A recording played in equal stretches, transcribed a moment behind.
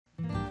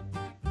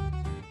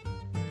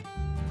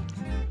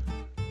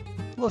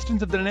Hello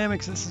students of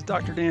dynamics, this is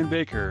Dr. Dan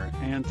Baker,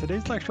 and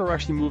today's lecture we're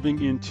actually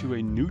moving into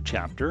a new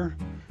chapter.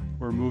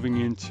 We're moving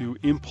into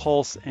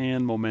impulse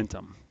and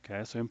momentum.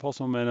 Okay, so impulse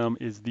and momentum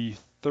is the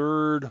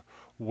third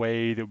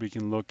way that we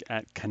can look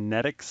at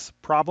kinetics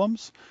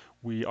problems.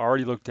 We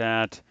already looked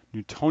at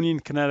Newtonian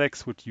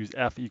kinetics, which use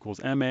F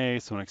equals ma,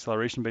 so an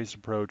acceleration-based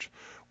approach.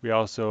 We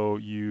also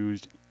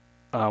used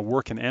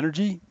work and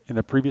energy in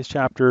the previous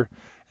chapter,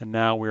 and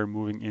now we're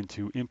moving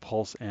into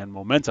impulse and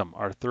momentum,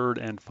 our third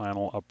and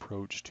final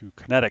approach to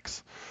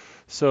kinetics.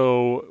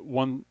 So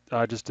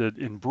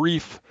in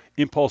brief,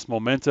 impulse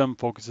momentum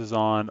focuses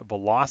on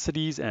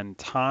velocities and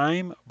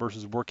time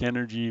versus work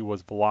energy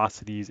was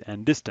velocities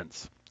and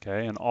distance.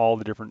 Okay, and all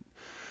the different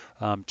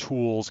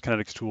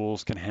kinetics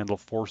tools can handle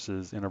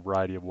forces in a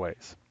variety of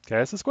ways.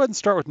 Okay, so let's go ahead and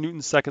start with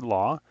Newton's second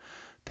law.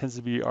 Tends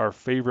to be our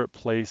favorite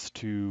place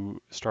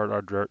to start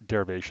our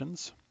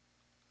derivations.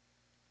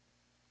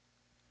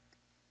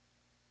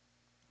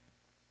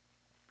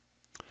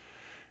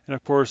 And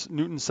of course,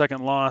 Newton's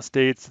second law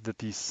states that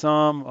the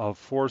sum of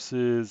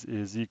forces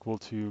is equal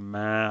to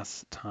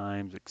mass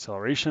times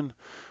acceleration.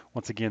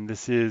 Once again,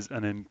 this is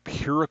an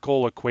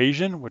empirical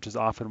equation, which is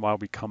often why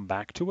we come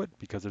back to it,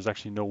 because there's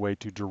actually no way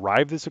to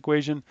derive this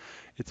equation.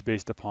 It's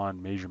based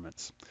upon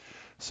measurements.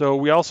 So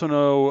we also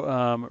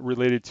know,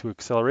 related to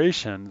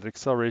acceleration, that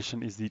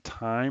acceleration is the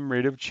time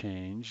rate of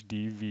change,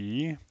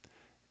 dv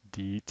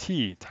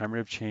dt, time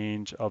rate of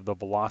change of the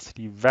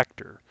velocity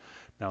vector.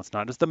 Now it's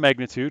not just the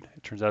magnitude,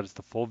 it turns out it's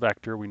the full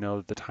vector. We know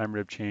that the time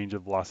rate of change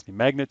of velocity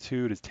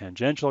magnitude is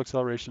tangential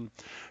acceleration.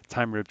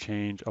 Time rate of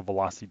change of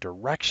velocity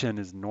direction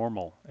is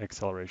normal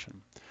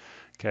acceleration.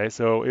 Okay,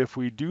 so if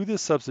we do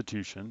this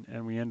substitution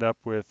and we end up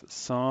with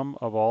sum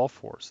of all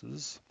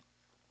forces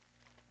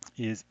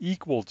is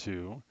equal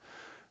to,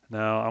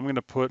 now I'm going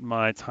to put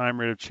my time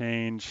rate of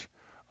change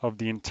of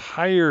the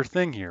entire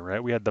thing here,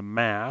 right? We had the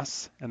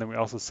mass, and then we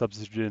also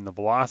substituted in the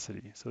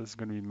velocity. So this is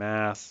going to be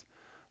mass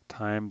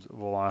times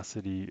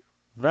velocity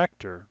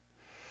vector.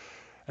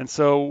 And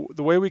so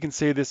the way we can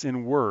say this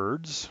in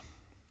words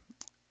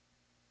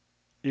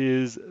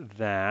is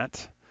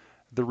that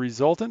the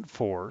resultant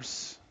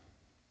force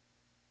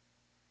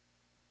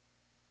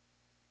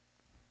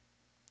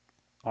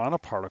on a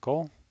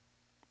particle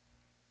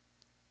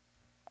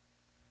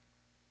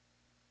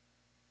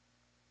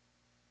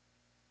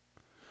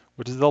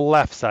which is the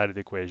left side of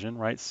the equation,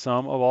 right?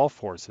 Sum of all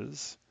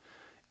forces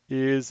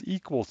is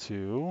equal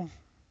to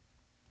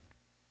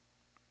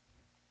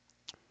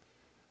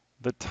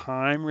the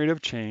time rate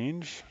of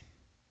change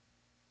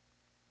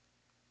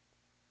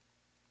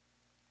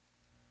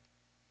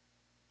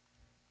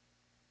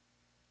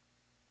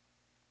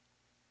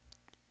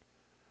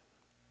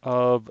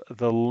of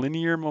the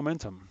linear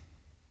momentum.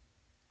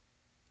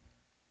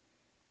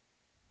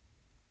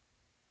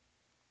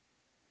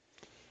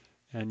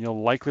 And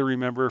you'll likely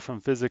remember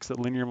from physics that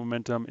linear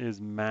momentum is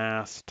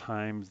mass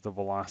times the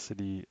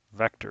velocity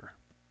vector.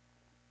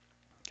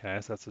 Okay,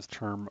 so that's this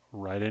term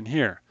right in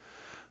here,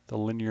 the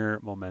linear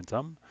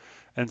momentum.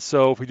 And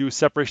so if we do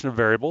separation of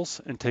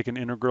variables and take an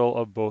integral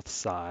of both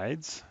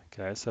sides,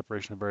 okay,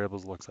 separation of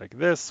variables looks like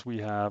this. We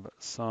have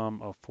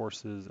sum of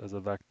forces as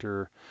a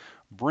vector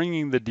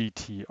bringing the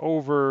dt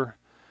over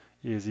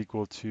is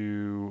equal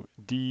to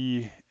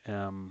dmv.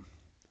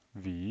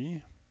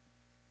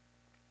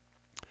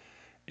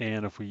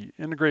 And if we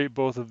integrate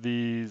both of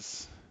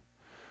these,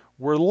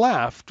 we're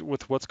left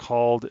with what's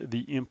called the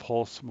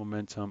impulse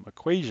momentum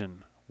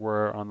equation,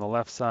 where on the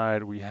left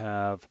side we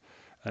have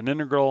an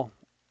integral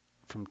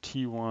from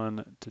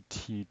t1 to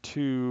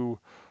t2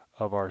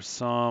 of our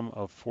sum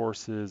of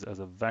forces as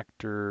a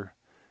vector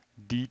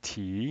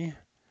dt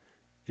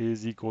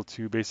is equal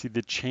to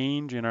basically the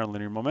change in our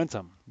linear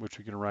momentum, which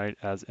we can write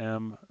as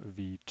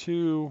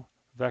mv2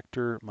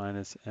 vector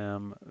minus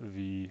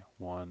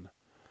mv1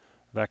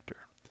 vector.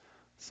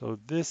 So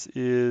this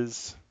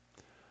is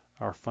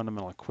our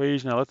fundamental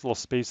equation. Now let's a little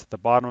space at the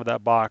bottom of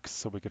that box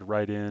so we could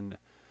write in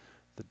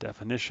the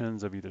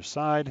definitions of either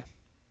side.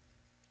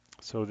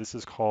 So this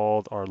is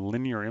called our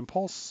linear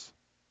impulse.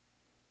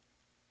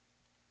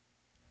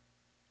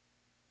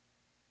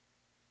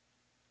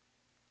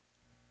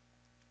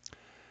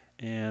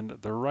 And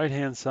the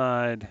right-hand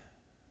side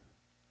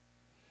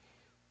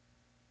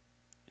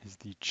is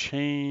the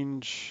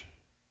change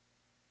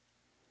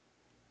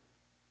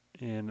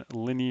in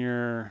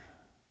linear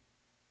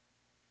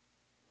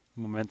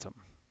momentum.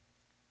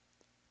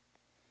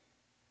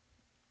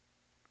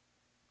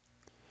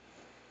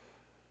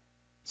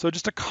 So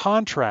just to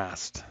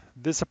contrast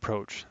this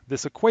approach,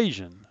 this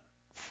equation,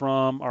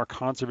 from our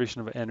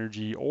conservation of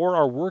energy or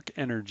our work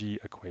energy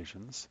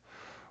equations,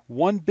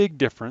 one big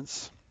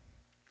difference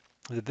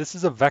is that this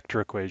is a vector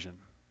equation.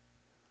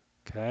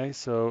 Okay,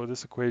 so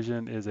this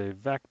equation is a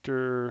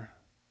vector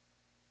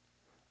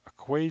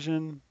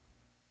equation.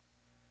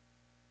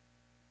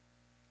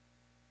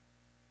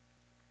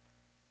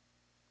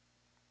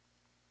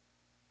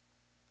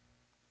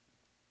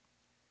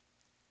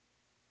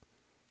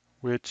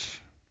 Which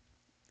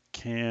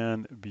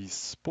can be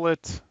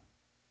split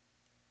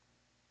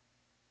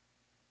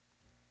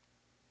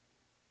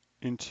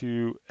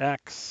into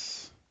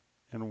x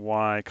and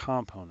y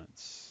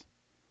components.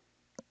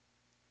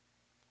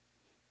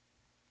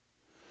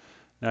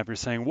 Now, if you're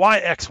saying why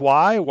x,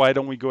 y, why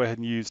don't we go ahead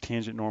and use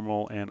tangent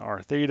normal and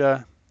r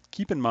theta?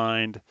 Keep in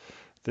mind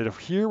that if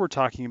here we're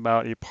talking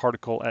about a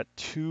particle at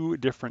two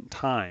different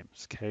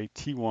times, okay,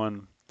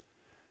 t1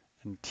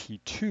 and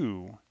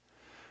t2,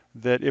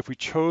 that if we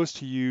chose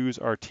to use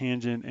our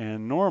tangent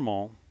and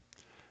normal,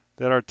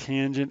 that our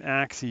tangent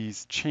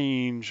axes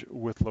change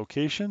with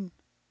location,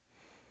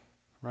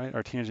 right?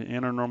 Our tangent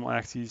and our normal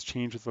axes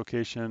change with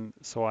location.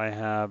 So I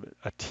have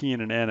a t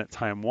and an n at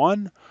time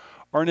 1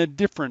 are in a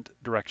different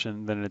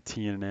direction than a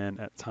t and an n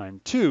at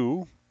time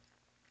 2,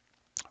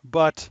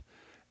 but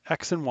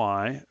x and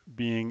y,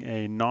 being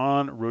a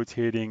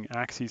non-rotating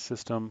axis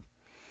system,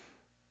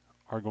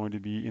 are going to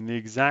be in the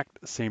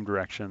exact same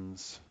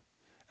directions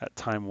at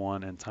time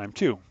 1 and time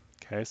 2.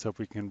 Okay, so if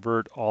we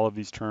convert all of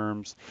these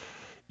terms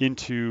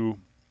into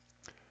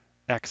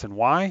x and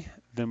y,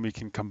 then we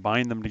can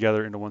combine them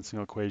together into one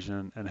single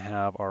equation and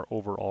have our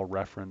overall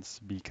reference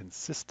be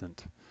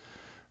consistent.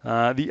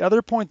 The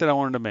other point that I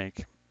wanted to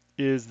make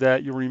is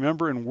that you'll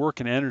remember in work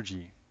and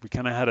energy, we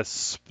kind of had a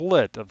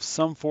split of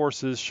some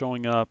forces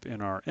showing up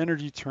in our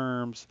energy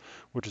terms,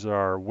 which is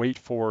our weight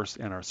force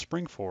and our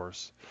spring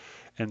force,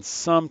 and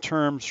some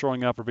terms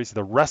showing up, or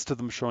basically the rest of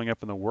them showing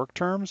up in the work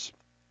terms.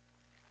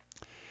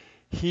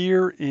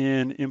 Here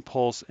in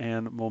impulse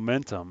and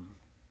momentum,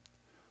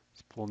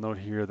 let's pull a note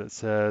here that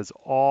says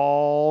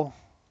all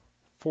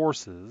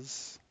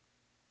forces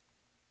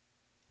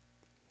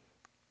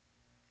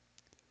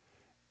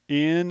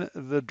in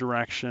the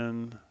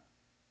direction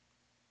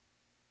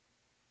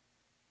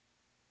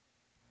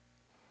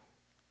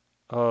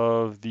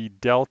of the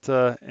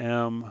delta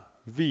mv,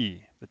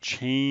 the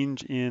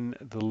change in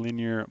the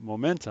linear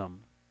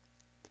momentum,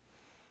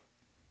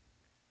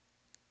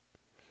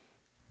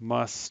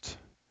 must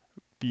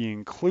be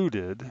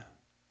included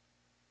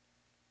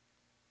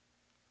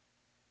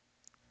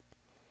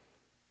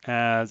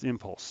as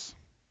impulse.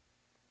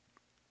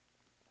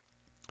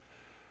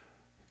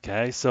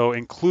 Okay, so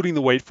including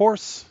the weight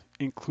force,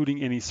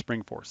 including any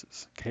spring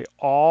forces, okay,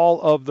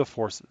 all of the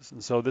forces.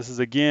 And so this is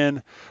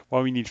again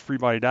why we need free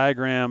body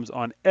diagrams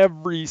on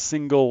every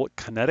single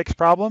kinetics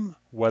problem,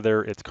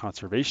 whether it's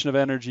conservation of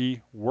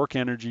energy, work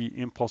energy,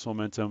 impulse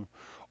momentum,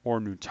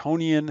 or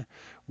Newtonian.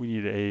 We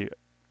need a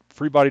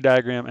free body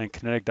diagram and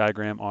kinetic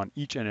diagram on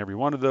each and every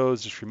one of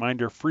those. Just a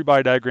reminder, free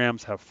body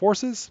diagrams have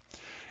forces,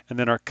 and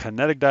then our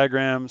kinetic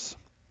diagrams,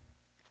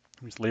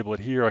 just label it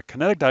here. Our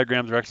kinetic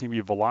diagrams are actually going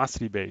to be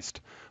velocity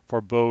based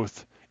for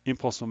both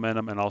impulse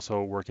momentum and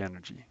also work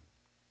energy.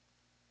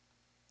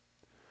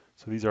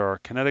 So these are our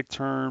kinetic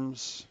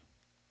terms.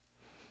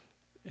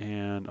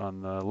 And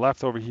on the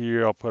left over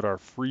here, I'll put our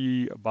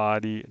free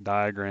body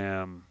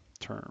diagram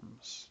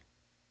terms.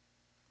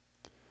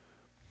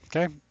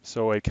 Okay,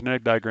 so a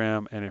kinetic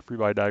diagram and a free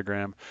body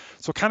diagram.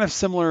 So kind of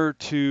similar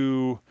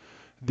to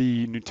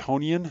the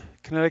Newtonian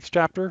kinetics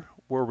chapter,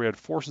 where we had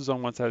forces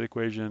on one side of the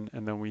equation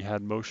and then we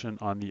had motion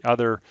on the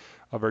other,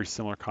 a very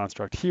similar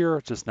construct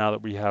here, just now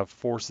that we have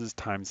forces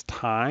times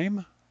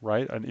time,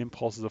 right? An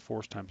impulse is a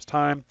force times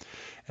time.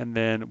 And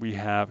then we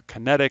have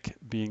kinetic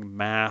being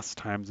mass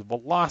times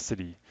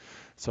velocity.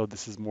 So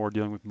this is more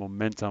dealing with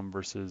momentum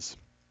versus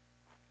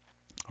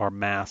our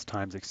mass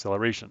times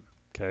acceleration.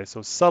 Okay,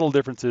 so subtle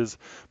differences,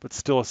 but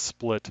still a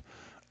split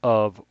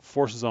of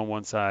forces on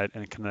one side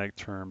and kinetic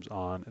terms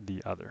on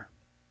the other.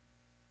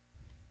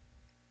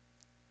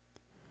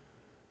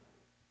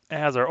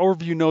 As our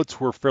overview notes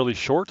were fairly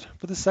short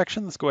for this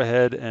section, let's go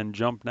ahead and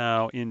jump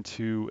now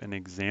into an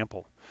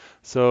example.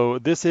 So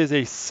this is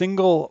a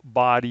single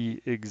body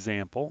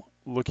example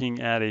looking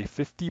at a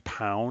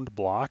 50-pound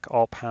block.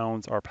 All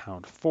pounds are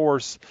pound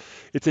force.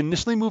 It's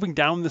initially moving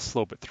down this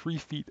slope at 3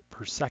 feet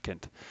per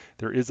second.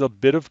 There is a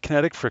bit of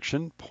kinetic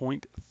friction,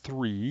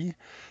 0.3,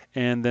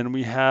 and then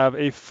we have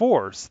a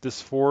force.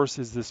 This force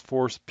is this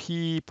force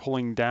P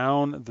pulling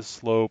down the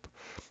slope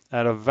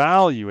at a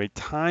value, a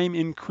time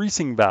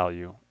increasing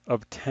value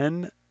of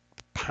 10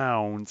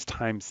 pounds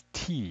times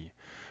t,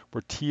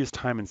 where t is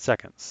time in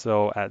seconds.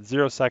 So at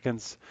 0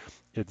 seconds,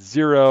 it's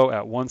 0.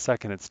 At 1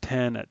 second, it's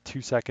 10. At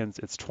 2 seconds,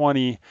 it's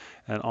 20,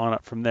 and on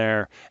up from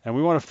there. And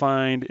we want to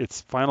find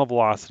its final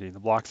velocity, the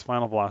block's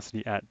final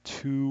velocity at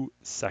 2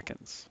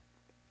 seconds.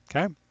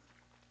 Okay?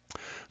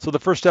 So the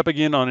first step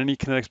again on any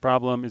kinetics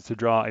problem is to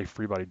draw a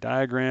free body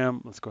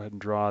diagram. Let's go ahead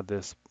and draw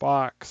this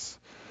box.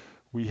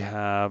 We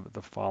have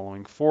the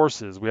following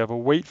forces. We have a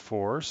weight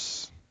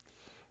force.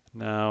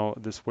 Now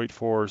this weight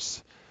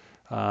force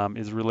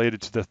is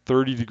related to the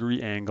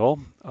 30-degree angle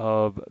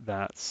of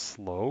that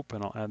slope,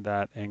 and I'll add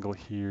that angle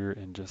here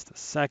in just a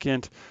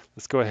second.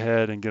 Let's go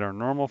ahead and get our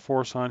normal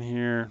force on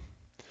here.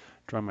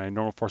 Draw my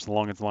normal force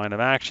along its line of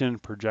action,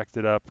 project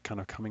it up, kind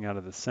of coming out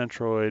of the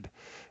centroid.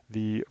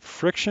 The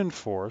friction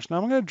force, now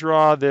I'm going to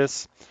draw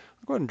this,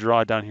 I'll go ahead and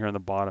draw it down here on the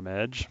bottom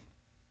edge.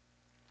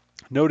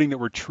 Noting that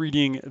we're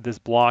treating this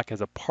block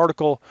as a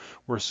particle,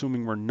 we're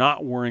assuming we're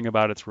not worrying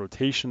about its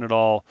rotation at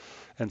all.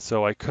 And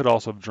so I could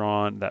also have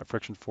drawn that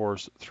friction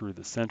force through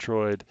the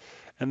centroid.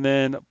 And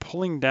then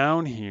pulling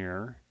down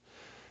here,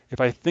 if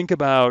I think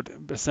about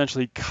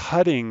essentially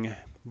cutting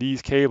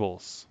these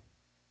cables,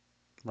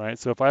 right?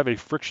 So if I have a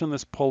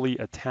frictionless pulley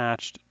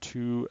attached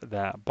to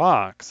that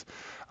box,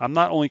 I'm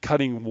not only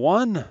cutting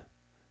one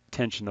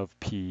tension of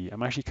P,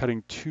 I'm actually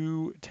cutting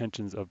two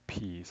tensions of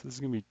P. So this is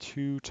going to be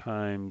 2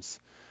 times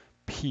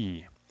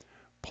P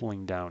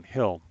pulling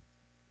downhill.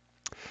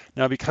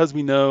 Now, because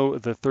we know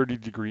the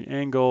 30-degree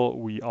angle,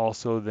 we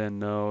also then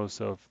know,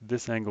 so if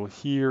this angle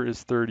here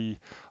is 30,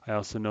 I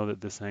also know that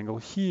this angle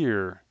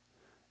here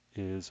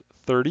is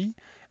 30.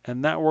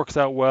 And that works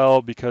out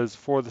well because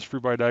for this free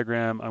body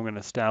diagram, I'm going to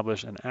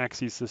establish an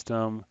axis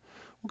system.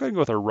 We're going to go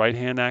with a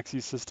right-hand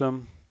axis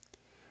system.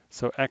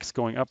 So x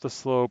going up the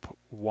slope,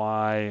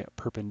 y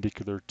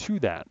perpendicular to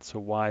that. So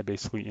y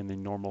basically in the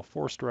normal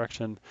force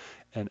direction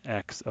and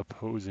x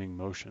opposing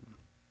motion.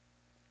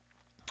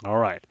 All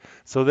right,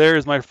 so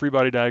there's my free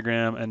body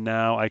diagram, and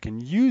now I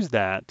can use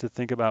that to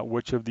think about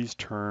which of these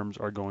terms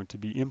are going to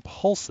be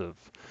impulsive,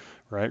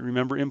 right?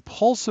 Remember,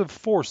 impulsive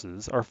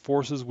forces are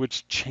forces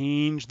which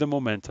change the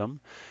momentum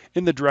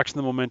in the direction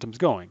the momentum's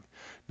going.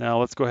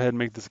 Now let's go ahead and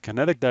make this a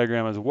kinetic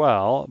diagram as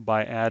well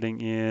by adding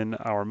in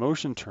our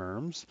motion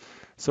terms.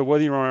 So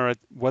whether you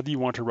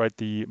want to write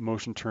the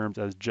motion terms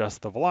as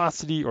just the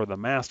velocity or the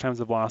mass times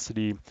the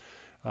velocity,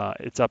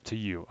 it's up to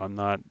you. I'm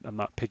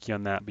not picky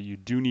on that, but you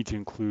do need to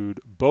include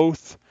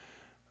both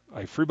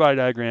a free body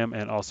diagram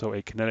and also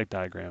a kinetic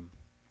diagram.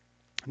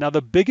 Now,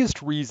 the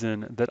biggest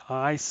reason that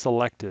I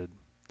selected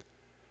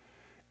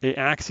a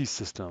axis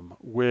system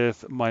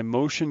with my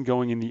motion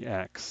going in the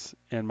x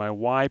and my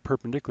y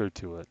perpendicular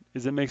to it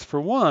is it makes, for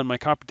one, my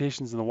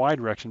computations in the y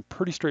direction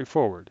pretty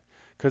straightforward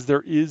because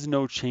there is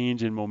no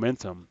change in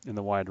momentum in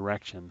the y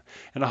direction.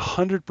 And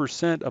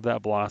 100% of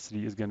that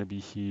velocity is going to be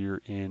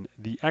here in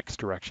the x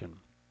direction.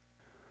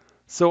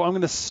 So I'm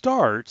going to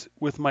start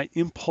with my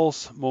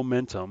impulse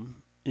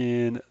momentum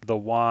in the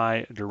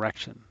y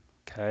direction,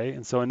 okay?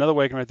 And so another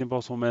way I can write the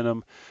impulse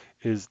momentum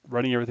is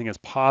writing everything as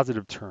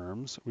positive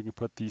terms. We can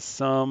put the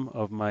sum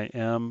of my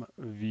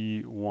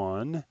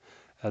mv1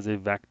 as a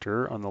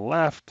vector on the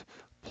left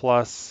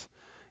plus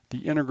the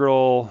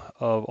integral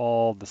of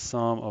all the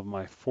sum of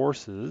my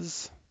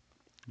forces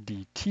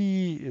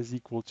dt is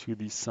equal to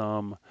the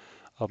sum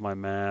of my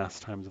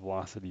mass times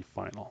velocity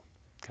final.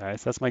 Okay,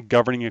 so that's my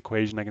governing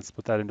equation. I can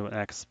split that into an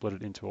x, split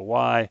it into a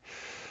y.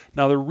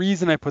 Now the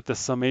reason I put the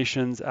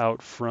summations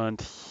out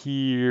front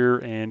here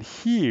and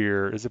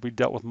here is if we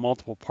dealt with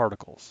multiple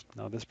particles.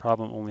 Now this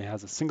problem only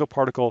has a single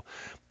particle,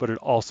 but it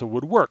also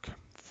would work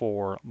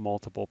for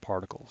multiple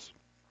particles.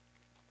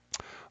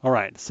 All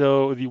right,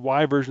 so the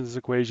y version of this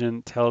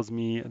equation tells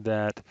me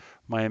that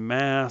my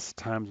mass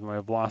times my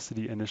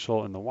velocity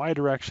initial in the y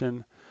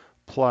direction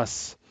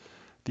plus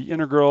the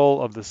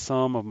integral of the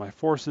sum of my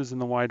forces in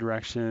the y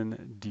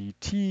direction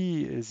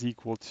dt is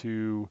equal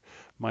to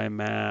my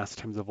mass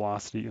times the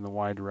velocity in the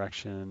y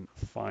direction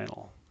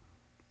final.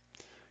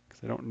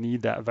 Because I don't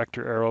need that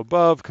vector arrow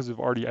above because we've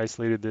already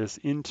isolated this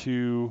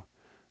into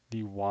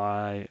the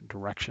y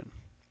direction.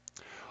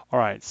 All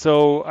right,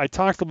 so I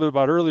talked a little bit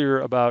about earlier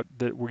about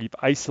that we've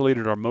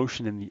isolated our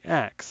motion in the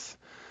x.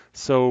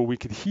 So we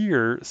could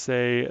here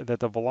say that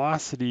the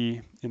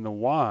velocity in the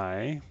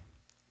y,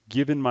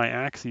 given my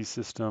axis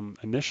system,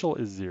 initial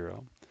is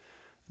 0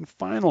 and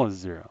final is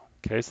 0.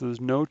 Okay, so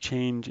there's no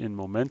change in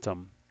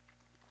momentum.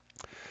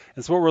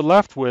 And so what we're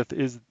left with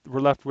is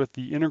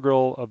the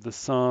integral of the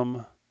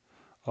sum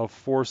of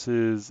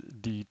forces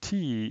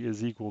dt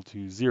is equal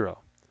to 0.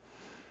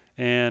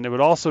 And it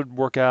would also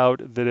work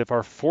out that if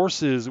our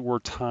forces were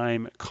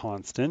time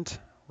constant,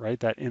 right,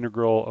 that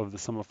integral of the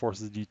sum of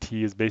forces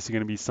dt is basically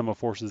going to be sum of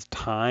forces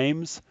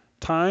times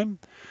time.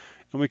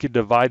 And we could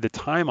divide the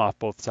time off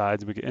both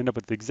sides. We could end up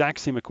with the exact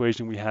same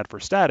equation we had for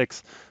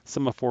statics,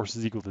 sum of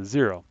forces equal to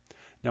 0.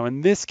 Now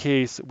in this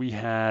case, we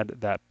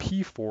had that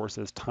p force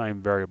as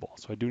time variable.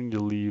 So I do need to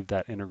leave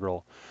that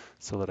integral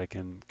so that I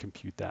can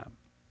compute that.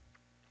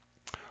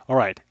 All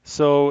right,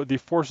 so the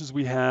forces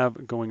we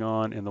have going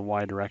on in the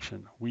y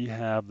direction. We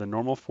have the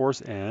normal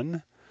force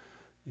N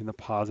in the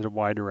positive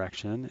y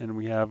direction, and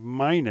we have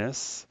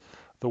minus,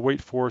 the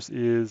weight force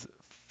is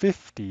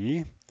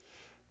 50.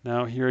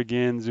 Now here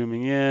again,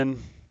 zooming in,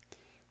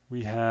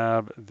 we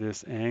have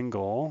this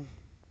angle,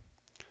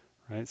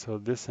 right? So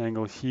this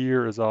angle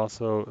here is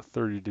also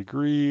 30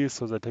 degrees.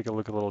 So as I take a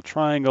look at a little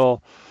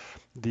triangle,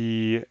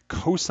 the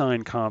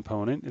cosine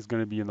component is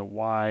going to be in the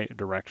y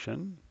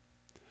direction.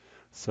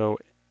 So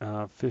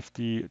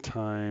 50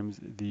 times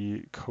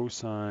the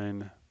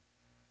cosine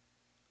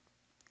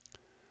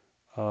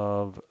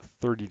of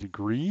 30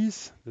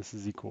 degrees. This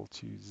is equal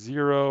to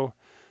 0.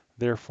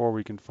 Therefore,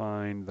 we can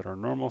find that our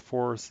normal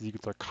force is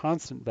equal to a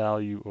constant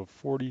value of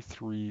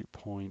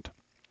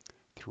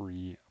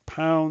 43.3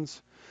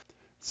 pounds.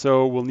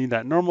 So we'll need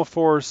that normal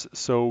force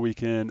so we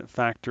can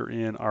factor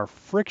in our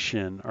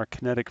friction, our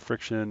kinetic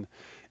friction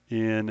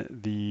in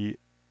the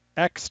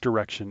x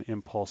direction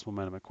impulse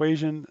momentum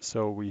equation.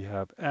 So we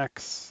have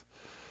x,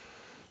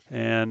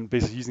 and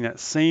basically using that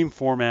same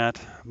format,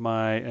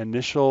 my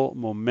initial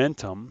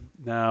momentum.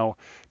 Now,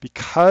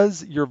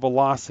 because your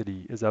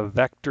velocity is a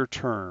vector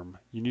term,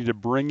 you need to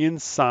bring in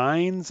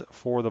signs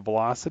for the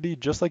velocity,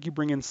 just like you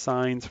bring in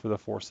signs for the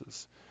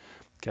forces.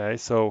 Okay,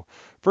 so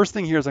first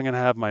thing here is I'm going to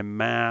have my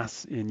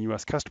mass in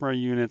US customary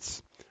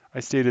units. I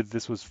stated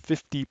this was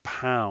 50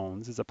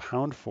 pounds, is a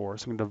pound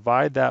force. I'm going to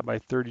divide that by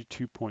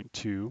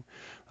 32.2.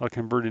 I'll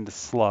convert into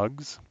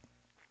slugs.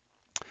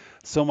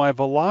 So my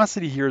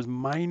velocity here is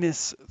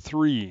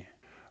 -3.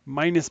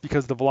 Minus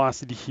because the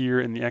velocity here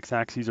and the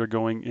x-axes are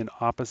going in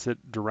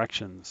opposite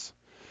directions.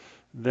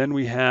 Then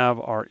we have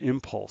our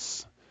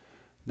impulse.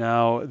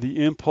 Now,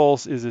 the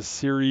impulse is a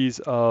series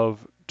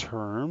of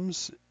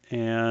terms,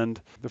 and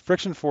the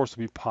friction force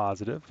will be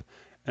positive,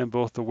 and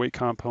both the weight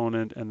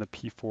component and the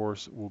P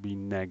force will be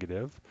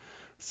negative.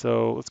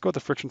 So let's go with the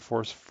friction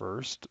force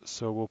first.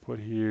 So we'll put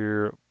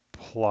here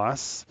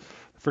plus.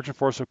 The friction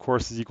force, of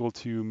course, is equal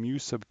to mu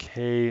sub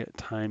k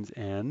times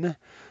n.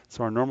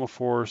 So our normal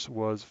force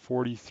was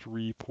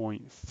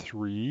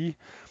 43.3.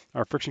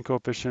 Our friction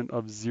coefficient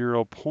of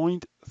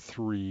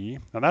 0.3.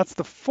 Now that's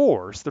the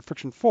force, the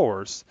friction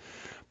force,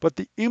 but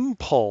the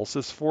impulse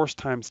is force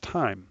times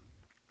time.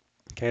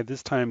 Okay,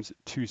 this time's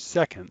 2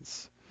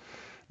 seconds.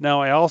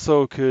 Now I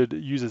also could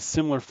use a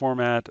similar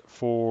format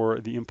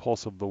for the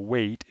impulse of the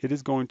weight. It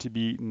is going to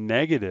be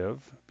negative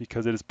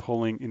because it is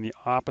pulling in the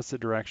opposite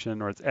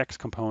direction, or its x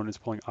component is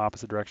pulling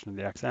opposite direction of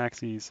the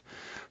x-axis.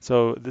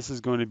 So this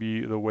is going to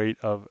be the weight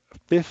of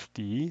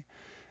 50,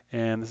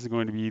 and this is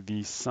going to be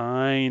the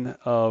sine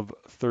of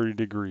 30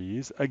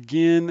 degrees,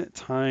 again,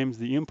 times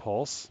the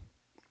impulse,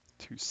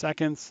 2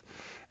 seconds.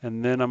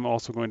 And then I'm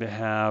also going to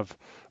have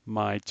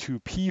my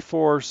 2p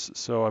force.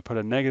 So I put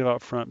a negative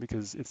up front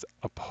because it's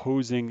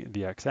opposing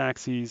the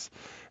x-axis.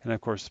 And of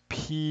course,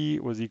 p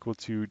was equal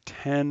to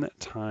 10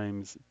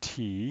 times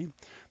t.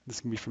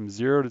 This can be from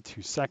 0 to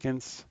 2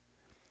 seconds,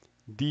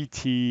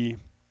 dt,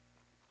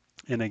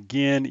 and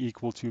again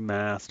equal to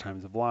mass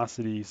times the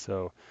velocity.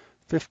 So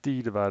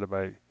 50 divided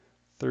by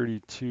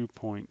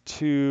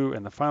 32.2,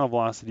 and the final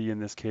velocity in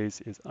this case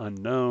is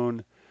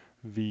unknown,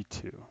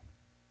 v2.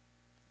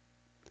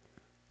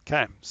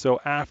 Okay, so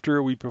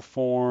after we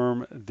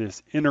perform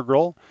this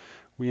integral,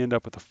 we end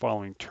up with the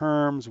following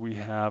terms. We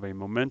have a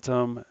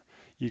momentum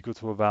equal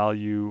to a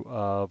value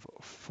of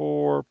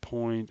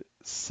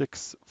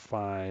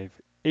 4.658,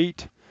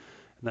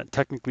 and that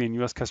technically in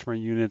US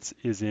customary units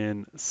is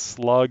in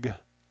slug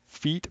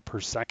feet per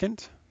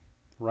second,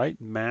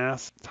 right?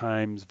 Mass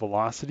times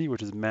velocity,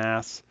 which is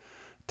mass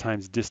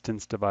times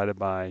distance divided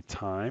by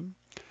time.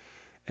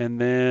 And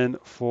then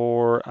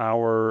for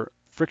our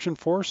friction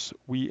force,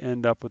 we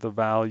end up with a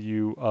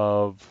value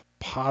of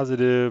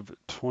positive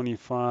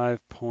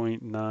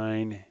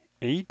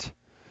 25.98.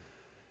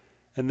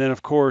 And then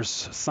of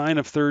course, sine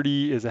of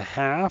 30 is a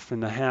half,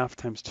 and a half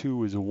times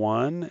 2 is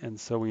 1. And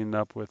so we end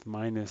up with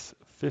minus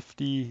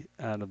 50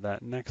 out of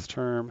that next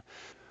term.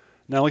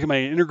 Now look at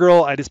my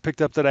integral. I just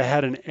picked up that I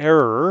had an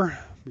error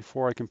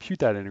before I compute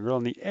that integral.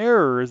 And the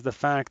error is the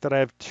fact that I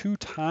have 2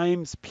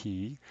 times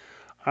p.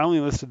 I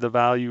only listed the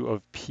value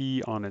of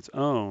p on its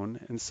own,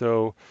 and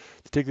so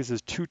to take this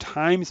as 2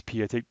 times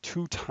p, I take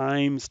 2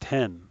 times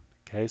 10,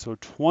 okay, so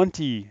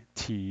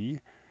 20t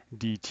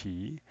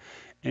dt,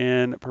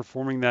 and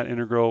performing that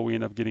integral, we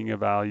end up getting a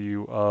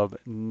value of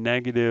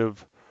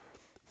negative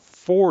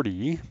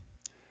 40,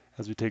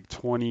 as we take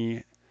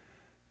 20t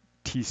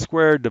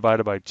squared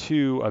divided by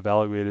 2,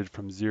 evaluated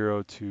from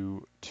 0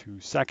 to 2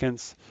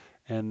 seconds,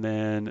 and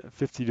then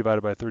 50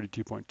 divided by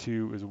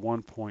 32.2 is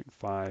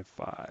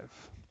 1.55.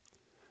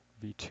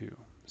 v2.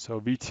 So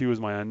v2 is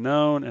my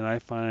unknown, and I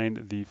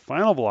find the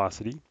final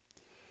velocity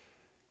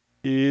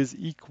is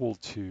equal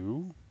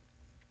to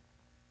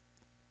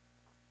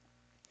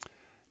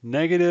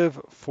negative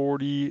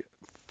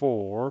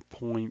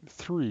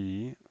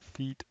 44.3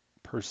 feet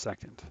per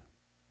second.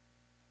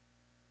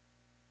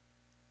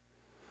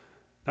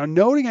 Now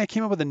noting I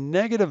came up with a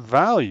negative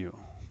value.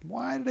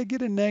 Why did I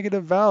get a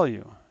negative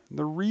value?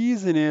 The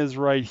reason is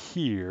right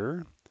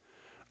here.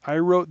 I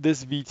wrote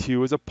this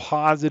V2 as a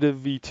positive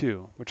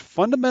V2, which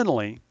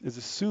fundamentally is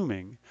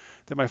assuming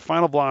that my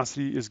final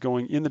velocity is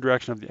going in the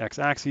direction of the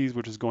x-axis,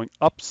 which is going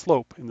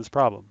upslope in this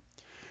problem.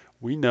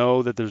 We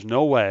know that there's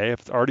no way,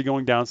 if it's already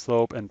going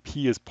downslope and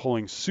P is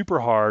pulling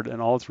super hard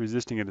and all it's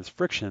resisting it is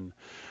friction,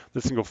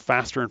 this can go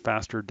faster and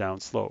faster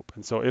downslope.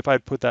 And so if I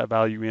put that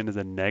value in as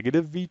a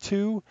negative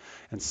V2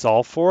 and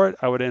solve for it,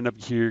 I would end up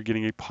here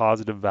getting a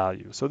positive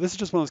value. So this is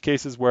just one of those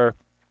cases where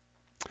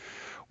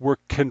we're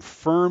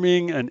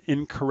confirming an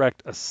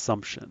incorrect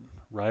assumption,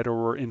 right? Or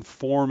we're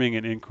informing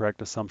an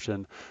incorrect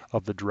assumption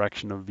of the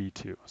direction of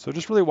V2. So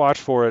just really watch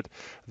for it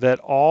that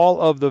all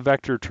of the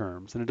vector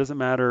terms, and it doesn't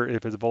matter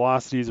if it's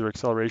velocities or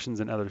accelerations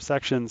in other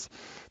sections,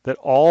 that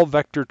all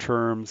vector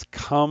terms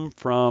come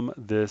from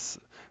this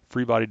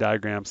free body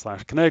diagram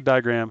 / kinetic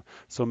diagram.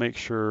 So make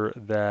sure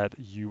that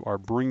you are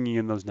bringing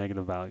in those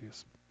negative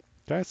values.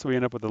 Okay, so we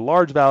end up with a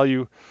large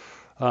value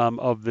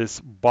of this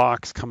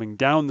box coming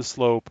down the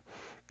slope.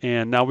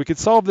 And now we could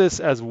solve this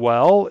as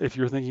well if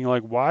you're thinking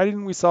like, why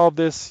didn't we solve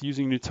this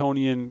using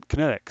Newtonian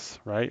kinetics,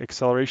 right?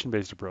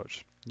 Acceleration-based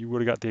approach. You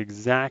would have got the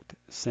exact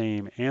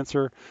same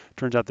answer.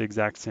 Turns out the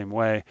exact same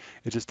way.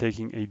 It's just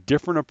taking a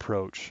different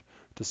approach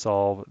to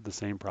solve the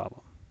same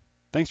problem.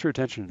 Thanks for your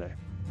attention today.